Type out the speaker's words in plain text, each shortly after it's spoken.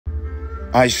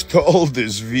I stole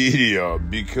this video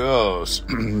because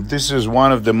this is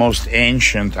one of the most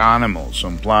ancient animals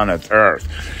on planet Earth.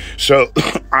 So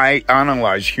I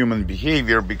analyze human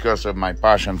behavior because of my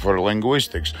passion for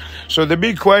linguistics. So the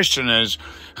big question is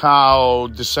how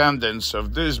descendants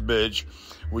of this bitch,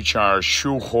 which are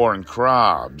shoehorn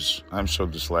crabs, I'm so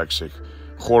dyslexic,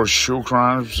 horseshoe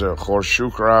crabs,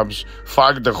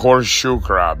 fuck the horseshoe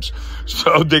crabs.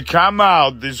 So they come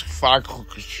out, these fuck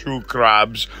shoe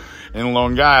crabs, in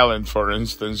Long Island, for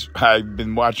instance. I've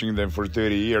been watching them for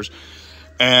 30 years.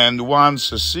 And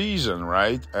once a season,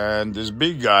 right? And this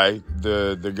big guy,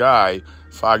 the guy,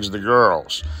 fucks the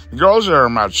girls. The girls are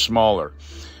much smaller.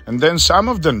 And then some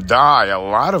of them die. A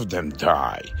lot of them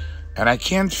die. And I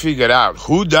can't figure out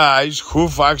who dies, who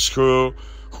fucks who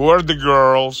are the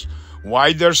girls,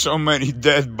 why there's so many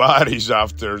dead bodies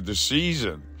after the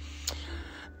season.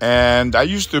 And I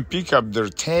used to pick up their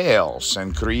tails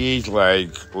and create like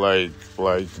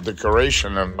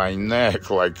decoration on my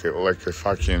neck, like a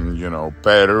fucking,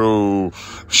 Peru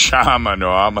shaman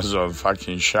or Amazon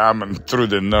fucking shaman through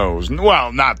the nose.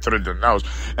 Well, not through the nose.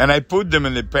 And I put them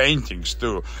in the paintings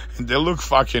too. And they look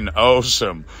fucking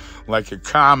awesome. Like a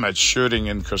comet shooting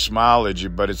in cosmology,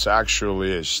 but it's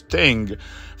actually a sting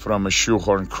from a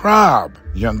shoehorn crab.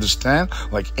 You understand?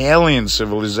 Like alien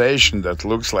civilization that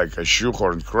looks like a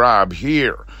shoehorn crab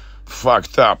here.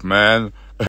 Fucked up, man.